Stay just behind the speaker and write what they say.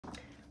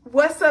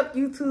What's up,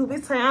 YouTube?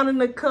 It's Tiana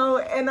Nicole,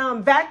 and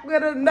I'm back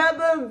with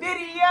another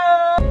video.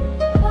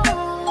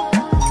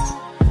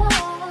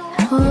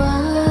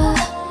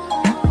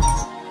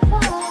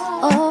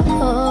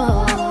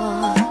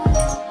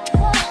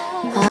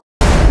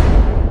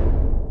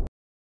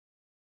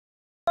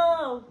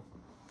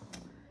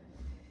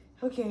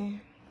 Okay,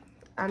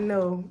 I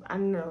know,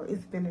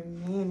 it's been a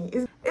minute.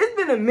 It's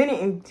been a minute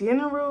in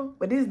general,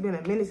 but it's been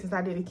a minute since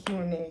I did a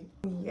Q&A.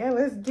 Yeah,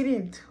 let's get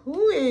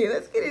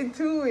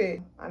into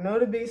it. I know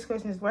the biggest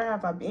question is, where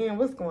have I been?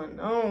 What's going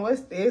on?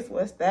 What's this?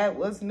 What's that?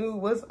 What's new?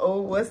 What's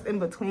old? What's in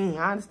between?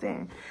 I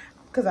understand.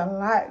 Because a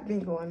lot been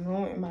going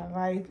on in my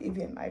life. It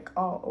been like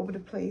all over the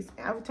place.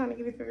 And I was trying to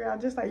get it figured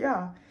out just like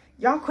y'all.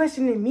 Y'all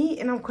questioning me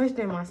and I'm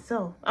questioning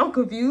myself. I'm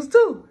confused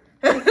too.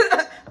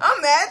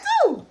 I'm mad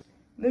too.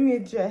 Let me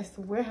address,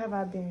 where have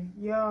I been?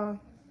 Y'all,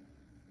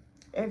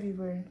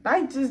 everywhere.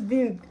 Like it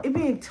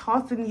been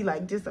tossing me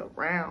like just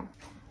around.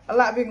 A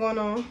lot been going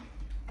on.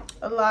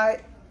 A lot.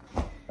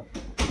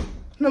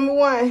 Number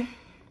one,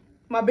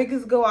 my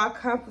biggest goal I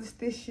accomplished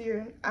this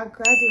year, I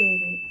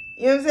graduated.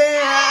 You know what I'm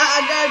saying?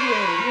 I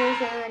graduated. You know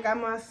what I'm saying? I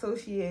got my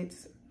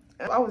associates.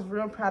 I was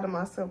real proud of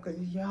myself because,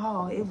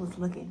 y'all, it was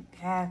looking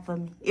bad for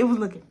me. It was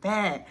looking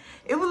bad.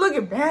 But,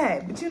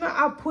 you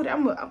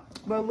know,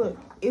 bro, look,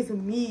 it's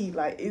me.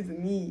 Like, it's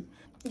me.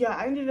 Yeah,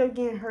 I ended up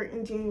getting hurt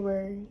in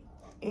January.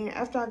 And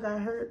after I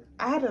got hurt,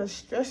 I had a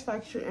stress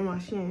fracture in my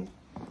shin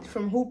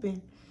from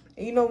hooping.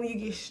 And you know when you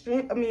get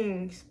shin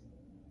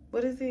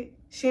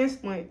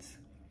splints.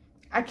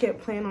 I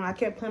kept playing on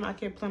it.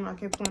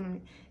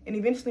 And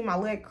eventually my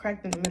leg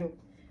cracked in the middle.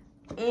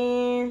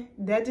 And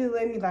that just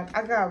led me, like,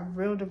 I got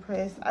real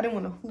depressed. I didn't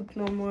want to hoop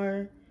no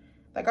more.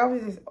 Like, I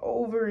was just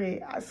over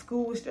it.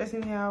 School was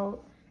stressing me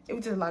out. It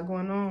was just a lot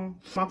going on.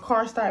 My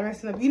car started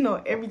messing up. You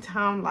know, every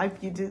time life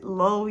you just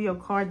low, your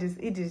car it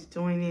just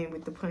joined in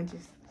with the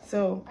punches.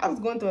 So I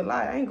was going through a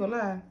lot. I ain't gonna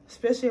lie.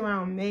 Especially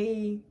around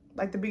May,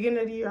 like the beginning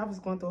of the year, I was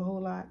going through a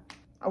whole lot.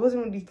 I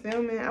wasn't really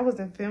filming. I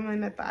wasn't filming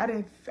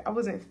nothing. I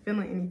wasn't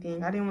feeling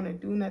anything. I didn't want to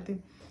do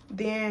nothing.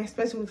 Then,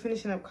 especially with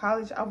finishing up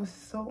college, I was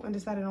so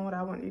undecided on what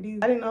I wanted to do.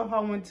 I didn't know if I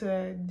wanted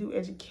to do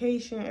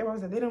education. Everybody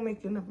was like, they don't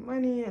make enough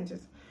money and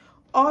just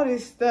all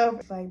this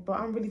stuff. It's like, bro,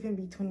 I'm really finna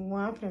be 21.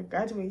 I'm finna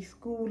graduate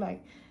school.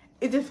 Like,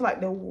 it just felt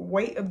like the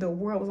weight of the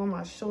world was on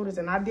my shoulders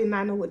and I did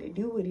not know what to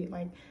do with it.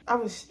 Like, I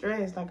was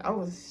stressed. Like,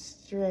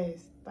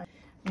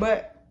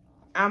 but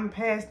I'm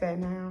past that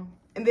now.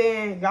 And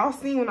then y'all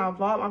seen when I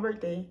vlogged my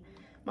birthday,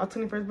 my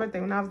 21st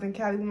birthday, when I was in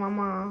Cali with my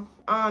mom.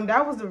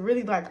 That was a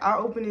really, like,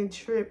 eye-opening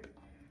trip.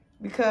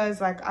 Because,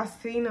 like, I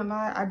seen a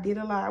lot, I did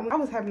a lot. I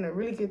was having a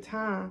really good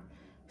time.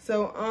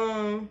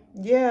 So,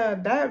 yeah,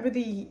 that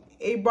really,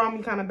 it brought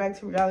me kind of back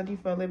to reality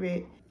for a little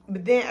bit.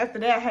 But then after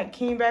that, I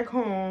came back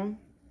home.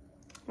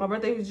 My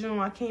birthday was June.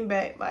 I came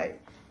back,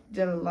 like,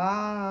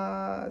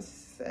 July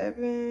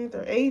 7th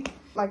or 8th.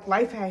 Like,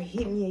 life had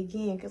hit me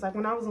again. Because, like,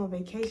 when I was on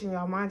vacation,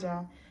 y'all, mind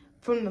y'all,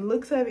 from the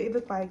looks of it, it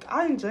looked like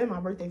I enjoyed my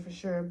birthday for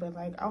sure, but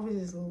like I was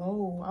just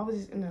low. I was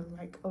just in a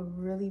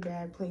really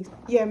bad place.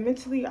 Yeah,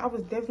 mentally I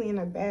was definitely in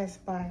a bad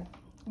spot.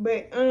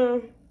 But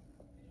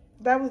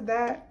that was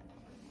that.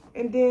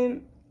 And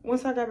then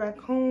once I got back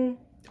home,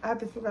 I had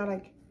to figure out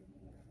like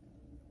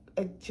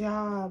a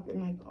job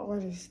and like all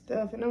this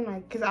stuff. And I'm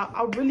like, cause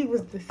I really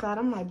was decided.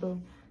 I'm like,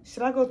 bro,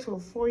 should I go to a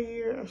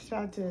 4-year or should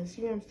I just,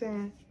 you know what I'm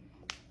saying?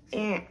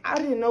 And I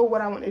didn't know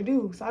what I wanted to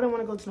do. So I didn't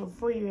want to go to no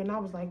 4-year. And I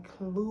was like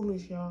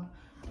clueless, y'all.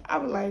 I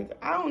was like,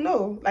 I don't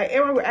know. Like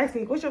everyone would ask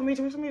me, what's your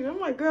major? I'm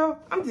like, girl,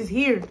 I'm just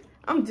here.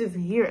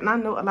 And I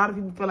know a lot of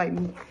people feel like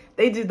me.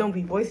 They just don't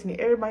be voicing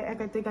it. Everybody act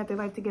like they got their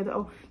life together.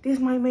 Oh, this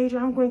is my major.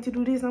 I'm going to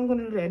do this. I'm going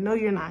to do that. No,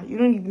 you're not. You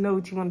don't even know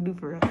what you want to do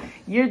for real.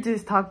 You're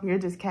just talking. You're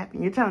just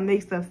capping. You're trying to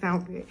make stuff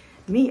sound good.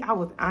 Me, I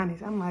was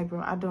honest. I'm like,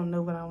 bro, I don't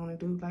know what I want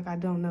to do. Like, I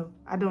don't know.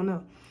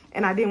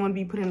 And I didn't want to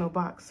be put in no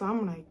box. So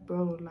I'm like,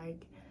 bro,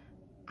 like,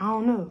 I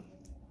don't know.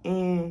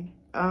 And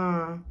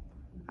I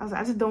was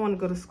like, I just don't want to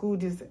go to school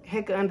just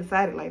hecka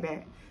undecided like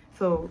that.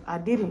 So I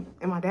didn't.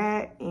 And my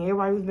dad and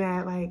everybody was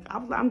mad. Like, I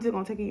was like, I'm just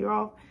going to take a year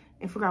off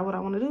and figure out what I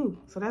want to do.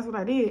 So that's what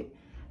I did.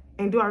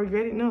 And do I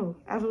regret it? No,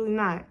 absolutely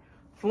not.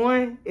 For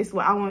one, it's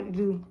what I wanted to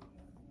do.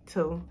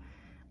 So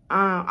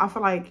I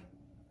feel like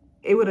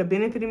it would have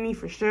benefited me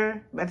for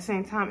sure. But at the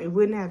same time, it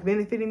wouldn't have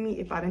benefited me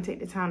if I didn't take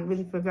the time to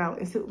really figure out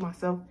and sit with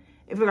myself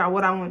and figure out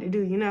what I wanted to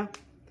do, you know?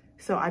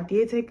 So I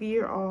did take a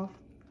year off.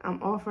 I'm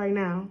off right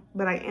now,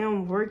 but I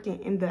am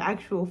working in the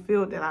actual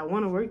field that I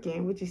want to work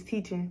in, which is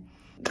teaching.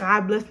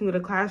 God blessed me with a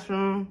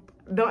classroom.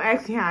 Don't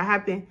ask me how it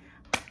happened.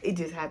 It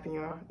just happened,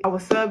 y'all. I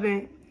was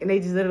subbing, and they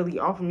just literally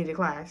offered me the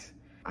class.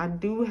 I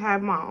do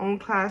have my own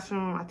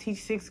classroom. I teach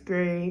 6th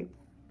grade.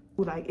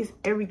 Like, it's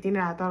everything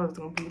that I thought it was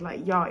going to be.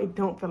 Like, y'all, it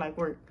don't feel like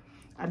work.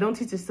 I don't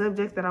teach the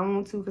subjects that I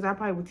want to because I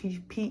probably would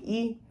teach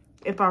PE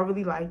if I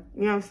really, like,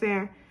 you know what I'm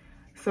saying?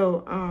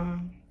 So,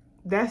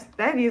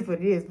 that is what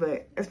it is.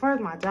 But as far as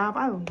my job,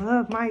 I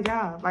love my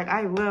job. Like,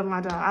 I love my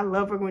job. I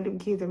love working with them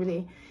kids every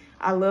day.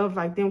 I love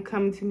like them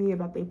coming to me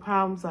about their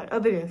problems, like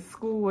other than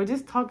school, or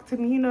just talk to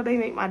me. You know, they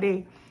make my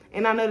day,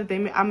 and I know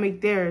that I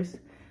make theirs.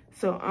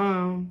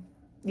 So,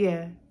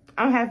 yeah,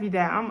 I'm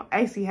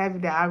actually happy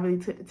that I really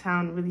took the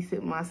time to really sit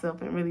with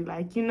myself and really,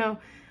 like, you know,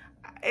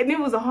 and it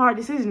was a hard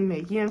decision to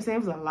make, you know what I'm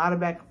saying? It was a lot of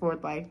back and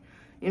forth, like, you know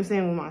what I'm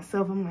saying, with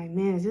myself. I'm like,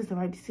 man, is this the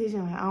right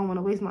decision? Like, I don't want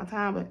to waste my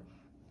time, but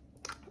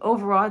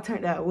overall, it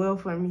turned out well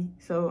for me.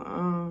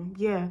 So,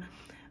 yeah,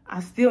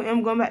 I still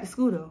am going back to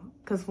school, though,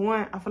 because for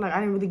one, I feel like I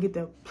didn't really get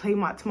to play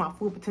to my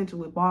full potential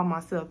with ball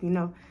myself, you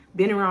know,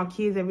 being around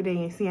kids every day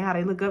and seeing how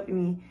they look up at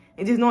me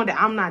and just knowing that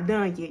I'm not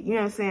done yet, you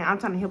know what I'm saying? I'm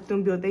trying to help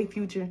them build their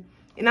future,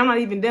 and I'm not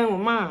even done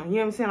with mine, you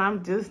know what I'm saying?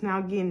 I'm just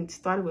now getting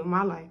started with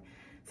my life.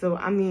 So,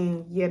 I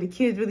mean, yeah, the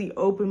kids really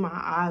opened my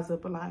eyes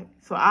up a lot.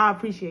 So I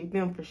appreciate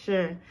them for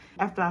sure.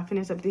 After I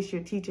finish up this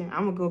year teaching,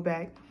 I'm going to go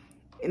back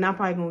and I'm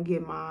probably going to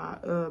get my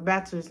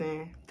bachelor's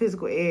in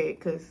physical ed,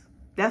 because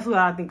that's what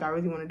I think I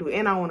really want to do.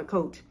 And I want to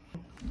coach.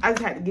 I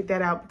just had to get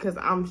that out because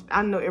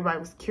I know everybody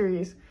was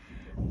curious.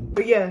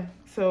 But yeah,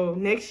 so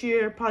next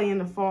year, probably in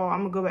the fall, I'm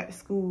going to go back to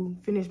school,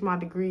 finish my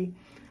degree.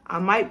 I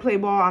might play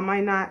ball. I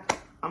might not.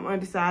 I'm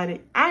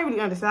undecided. I ain't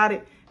really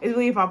undecided. It's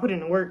really if I put in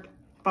the work.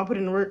 If I put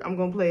in the work, I'm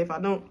going to play. If I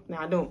don't, then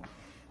I don't.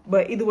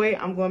 But either way,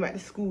 I'm going back to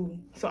school.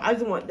 So I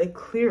just want to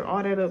clear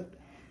all that up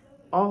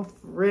off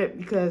rip,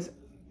 because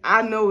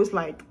I know it's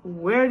like,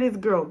 where this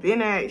girl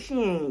been at?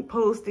 She ain't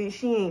posted.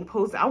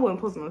 I wasn't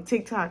posting on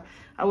TikTok.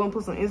 I wasn't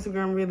posting on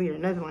Instagram really or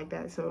nothing like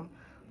that. So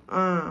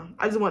I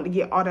just wanted to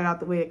get all that out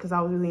the way because I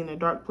was really in a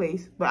dark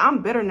place. But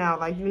I'm better now.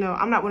 Like, you know,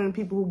 I'm not one of the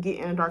people who get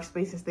in a dark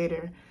space and stay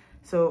there.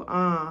 So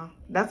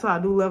that's what I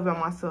do love about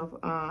myself.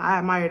 I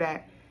admire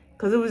that,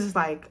 because it was just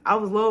like I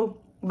was low,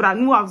 but I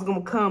knew I was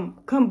going to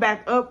come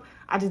back up.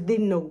 I just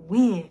didn't know when.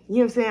 You know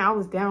what I'm saying? I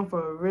was down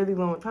for a really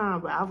long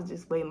time, but I was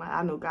just waiting. Like,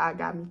 I know God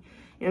got me.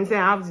 You know what I'm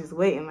saying? I was just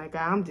waiting. Like,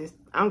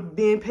 I'm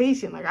being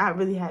patient. Like, I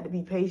really had to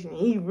be patient.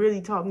 He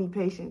really taught me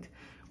patience.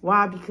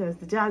 Why? Because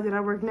the job that I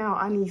work now,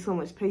 I need so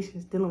much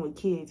patience dealing with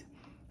kids.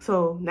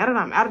 So now that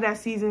I'm out of that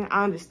season,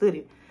 I understood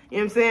it. You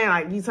know what I'm saying?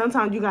 Like,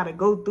 sometimes you got to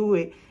go through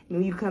it. And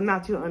when you come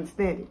out, you'll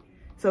understand it.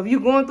 So if you're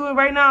going through it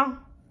right now,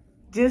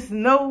 just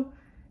know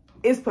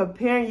it's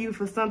preparing you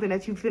for something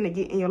that you finna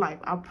get in your life.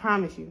 I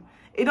promise you.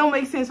 It don't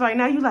make sense right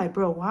now. You like,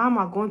 bro, why am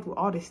I going through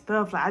all this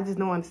stuff? Like, I just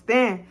don't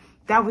understand.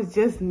 That was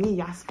just me.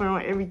 I swear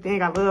on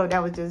everything I love,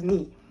 that was just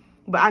me.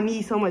 But I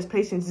need so much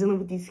patience dealing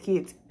with these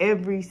kids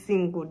every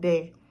single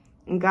day.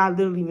 And God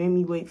literally made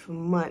me wait for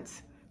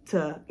months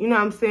to, you know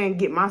what I'm saying,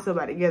 get myself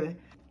out together.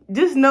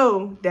 Just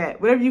know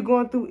that whatever you're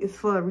going through is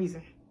for a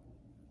reason.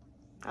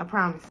 I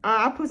promise.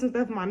 I put some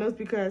stuff in my notes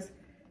because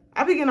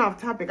I be getting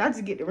off topic. I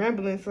just get to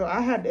rambling, so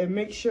I had to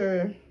make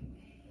sure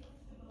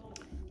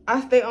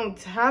I stay on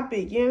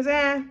topic, you know what I'm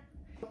saying?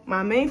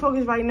 My main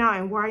focus right now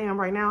and where I am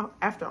right now,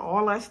 after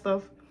all that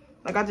stuff,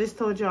 like I just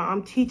told y'all,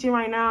 I'm teaching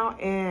right now,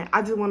 and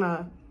I just want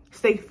to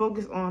stay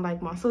focused on,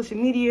 like, my social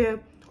media,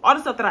 all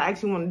the stuff that I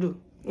actually want to do,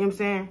 you know what I'm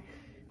saying?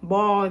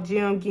 Ball,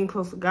 gym, getting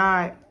close to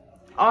God,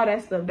 all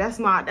that stuff. That's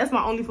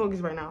my only focus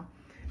right now.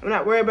 I'm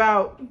not worried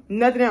about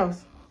nothing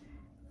else.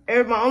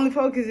 My only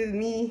focus is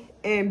me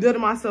and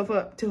building myself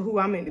up to who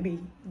I'm meant to be.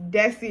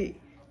 That's it.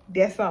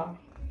 That's all.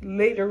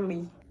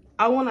 Literally.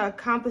 I want to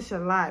accomplish a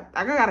lot.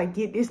 Like, I got to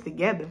get this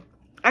together.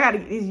 I got to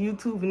get this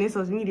YouTube and this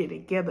social media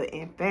together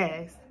and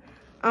fast.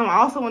 I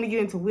also want to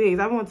get into wigs.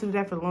 I've wanted to do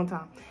that for a long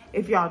time.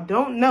 If y'all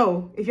don't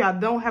know, if y'all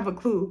don't have a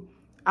clue,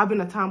 I've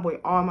been a tomboy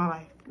all my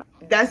life.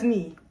 That's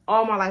me.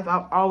 All my life,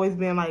 I've always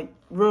been, like,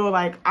 real,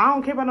 like, I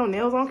don't care about no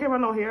nails. I don't care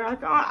about no hair.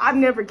 Like, I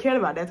never cared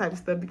about that type of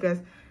stuff because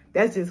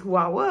that's just who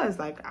I was.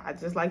 Like, I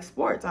just like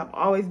sports. I've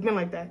always been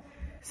like that.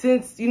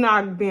 Since, you know,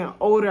 I've been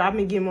older, I've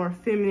been getting more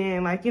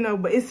feminine, like, you know,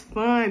 but it's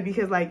fun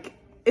because, like,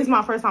 it's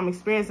my first time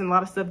experiencing a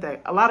lot of stuff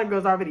that a lot of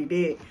girls already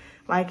did.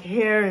 Like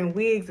hair and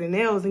wigs and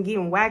nails and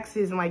getting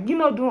waxes and, like, you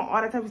know, doing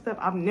all that type of stuff.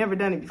 I've never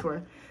done it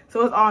before.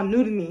 So it's all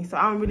new to me. So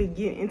I'm really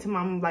getting into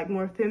my, like,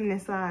 more feminine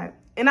side.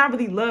 And I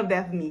really love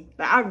that for me.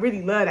 Like, I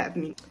really love that for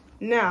me.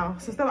 Now,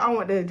 some stuff I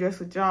want to address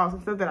with y'all,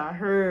 some stuff that I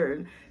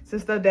heard, some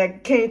stuff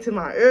that came to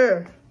my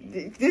ear.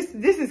 This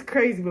is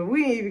crazy, but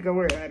we ain't even gonna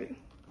worry about it.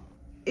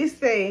 It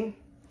say,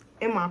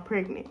 am I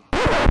pregnant?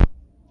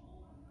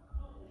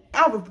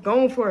 I was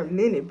gone for a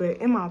minute,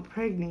 but am I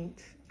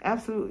pregnant?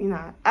 Absolutely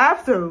not.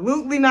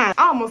 Absolutely not.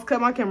 I almost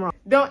cut my camera off.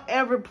 Don't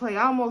ever play.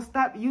 I almost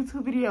stopped the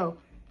YouTube video.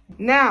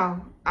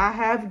 Now, I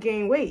have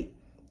gained weight.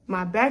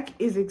 My back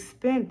is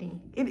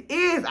expanding. It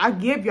is. I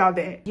give y'all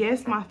that.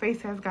 Yes, my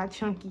face has got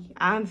chunky.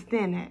 I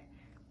understand that.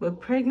 But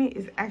pregnant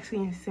is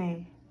actually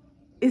insane.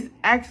 It's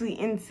actually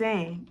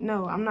insane.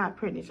 No, I'm not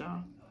pregnant,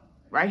 y'all.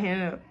 Right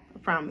hand up. I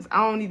promise. I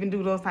don't even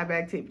do those type of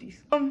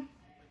activities.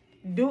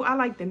 Do I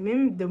like the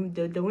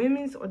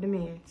women's or the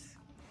men's?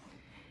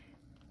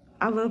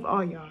 I love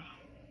all y'all.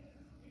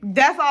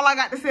 That's all I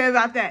got to say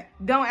about that.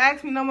 Don't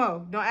ask me no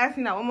more. Don't ask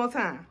me that one more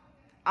time.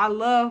 I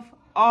love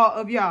all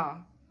of y'all.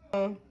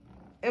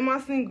 Am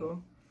I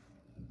single?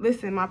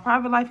 Listen, my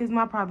private life is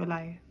my private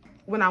life.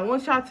 When I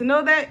want y'all to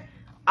know that,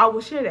 I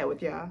will share that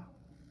with y'all.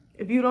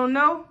 If you don't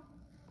know,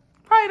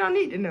 probably don't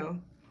need to know.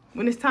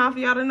 When it's time for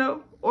y'all to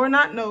know or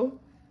not know,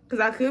 because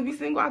I could be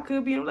single, I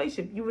could be in a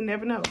relationship. You would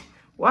never know.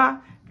 Why?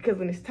 Because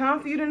when it's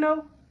time for you to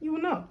know, you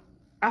will know.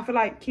 I feel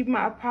like keeping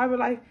my private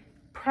life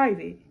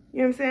private. You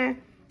know what I'm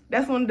saying?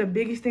 That's one of the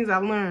biggest things I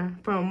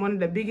learned from one of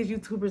the biggest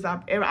YouTubers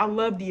I've ever. I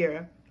love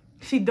De'Ara.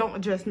 She don't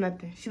address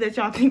nothing. She let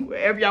y'all think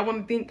whatever y'all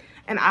want to think,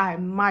 and I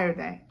admire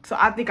that. So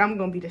I think I'm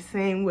going to be the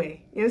same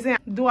way. You know what I'm saying?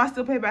 Do I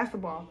still play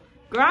basketball?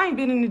 Girl, I ain't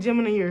been in the gym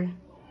in a year.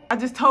 I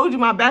just told you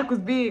my back was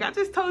big. I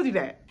just told you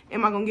that.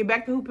 Am I going to get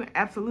back to hooping?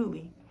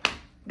 Absolutely.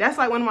 That's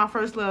like one of my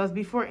first loves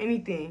before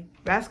anything.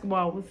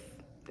 Basketball was,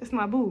 that's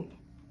my boo.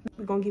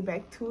 We're going to get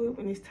back to it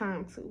when it's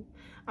time to.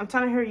 I'm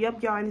trying to hurry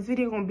up, y'all, and this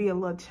video going to be a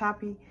little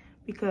choppy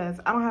because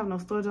I don't have no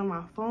storage on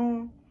my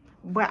phone.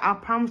 But I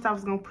promised I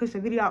was going to push a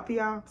video out for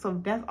y'all, so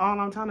that's all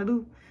I'm trying to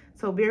do.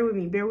 So bear with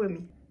me, bear with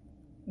me.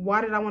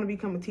 Why did I want to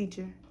become a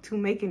teacher? To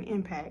make an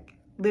impact,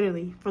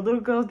 literally. For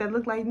little girls that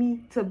look like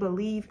me, to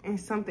believe in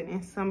something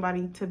and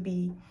somebody, to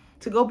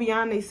go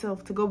beyond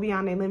themselves, to go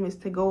beyond their limits,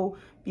 to go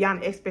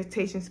beyond the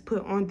expectations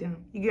put on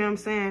them. You get what I'm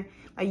saying?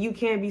 Like, you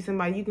can be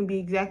somebody. You can be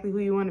exactly who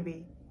you want to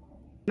be.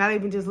 Not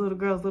even just little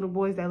girls, little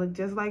boys that look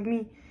just like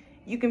me.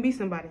 You can be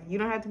somebody. You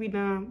don't have to be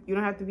dumb. You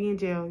don't have to be in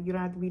jail. You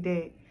don't have to be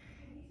dead.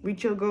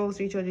 Reach your goals,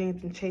 reach your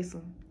dreams, and chase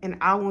them. And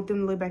I want them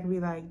to look back and be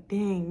like,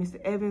 dang, Mr.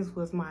 Evans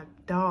was my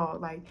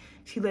dog. Like,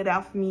 she let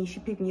out for me. She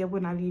picked me up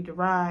when I needed to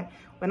ride.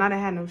 When I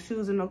didn't have no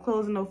shoes and no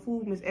clothes and no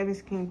food, Miss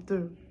Evans came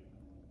through.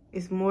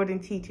 It's more than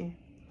teaching.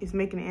 It's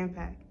making an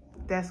impact.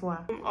 That's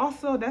why.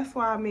 Also, that's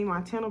why I made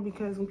my channel,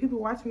 because when people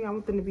watch me, I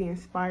want them to be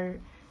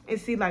inspired and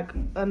see, like,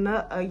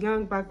 a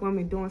young Black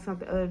woman doing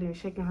something other than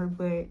shaking her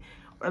butt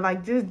or,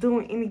 like, just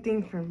doing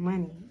anything for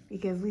money,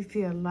 because we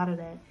see a lot of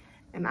that.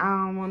 And I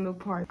don't want no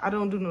part. I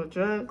don't do no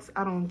drugs.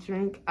 I don't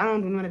drink. I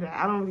don't do none of that.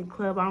 I don't really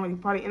club. I don't really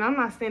party. And I'm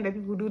not saying that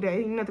people do that.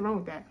 Ain't nothing wrong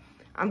with that.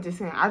 I'm just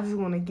saying I just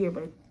want to give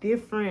a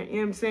different, you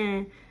know what I'm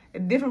saying, a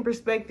different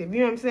perspective.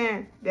 You know what I'm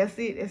saying? That's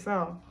it. That's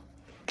all.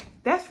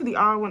 That's really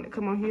all I want to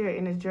come on here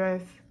and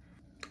address.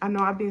 I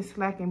know I've been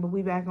slacking, but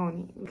we back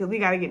on it. Because we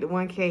got to get to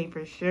 1K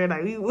for sure.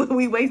 Like,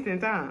 we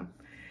wasting time.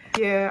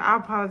 Yeah, I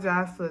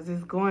apologize for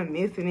just going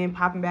missing and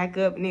popping back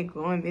up and then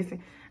going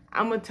missing.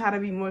 I'm going to try to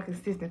be more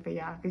consistent for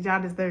y'all, because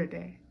y'all deserve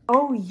that.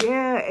 Oh,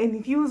 yeah. And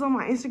if you was on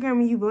my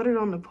Instagram and you voted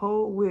on the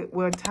poll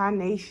with Ty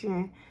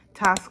Nation,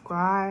 Ty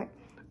Squad,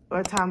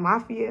 or Ty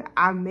Mafia,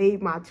 I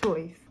made my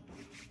choice.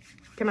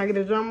 Can I get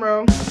a drum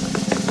roll?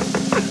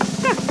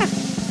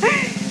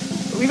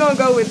 We're going to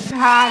go with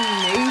Ty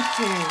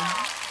Nation.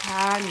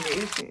 Ty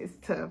Nation is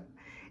tough.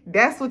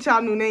 That's what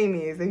y'all new name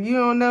is. If you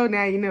don't know,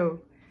 now you know.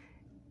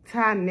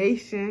 Ty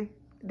Nation,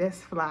 that's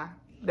fly.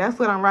 That's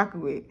what I'm rocking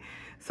with.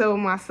 So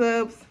my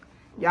subs,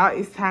 y'all,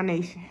 it's Ty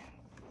Nation.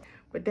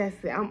 But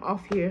that's it. I'm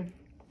off here.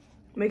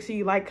 Make sure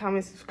you like,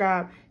 comment,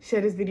 subscribe,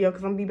 share this video,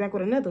 because I'm going to be back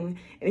with another one.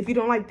 And if you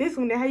don't like this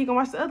one, then how you going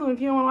to watch the other one?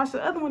 If you don't want to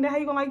watch the other one, then how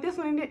you going to like this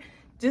one? And then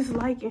just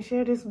like and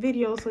share this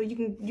video so you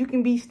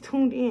can be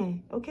tuned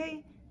in,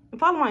 okay? And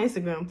follow my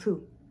Instagram,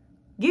 too.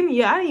 Give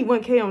me, I need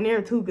 1K on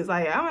there, too, because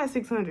like, I'm at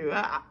 600.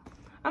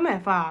 I'm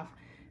at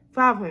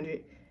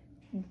 500.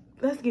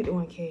 Let's get to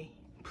 1K,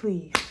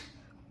 please.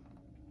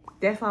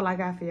 That's all I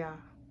got for y'all.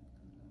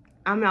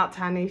 I'm out,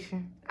 Ty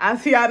Nation. I'll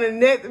see y'all in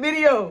the next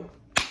video.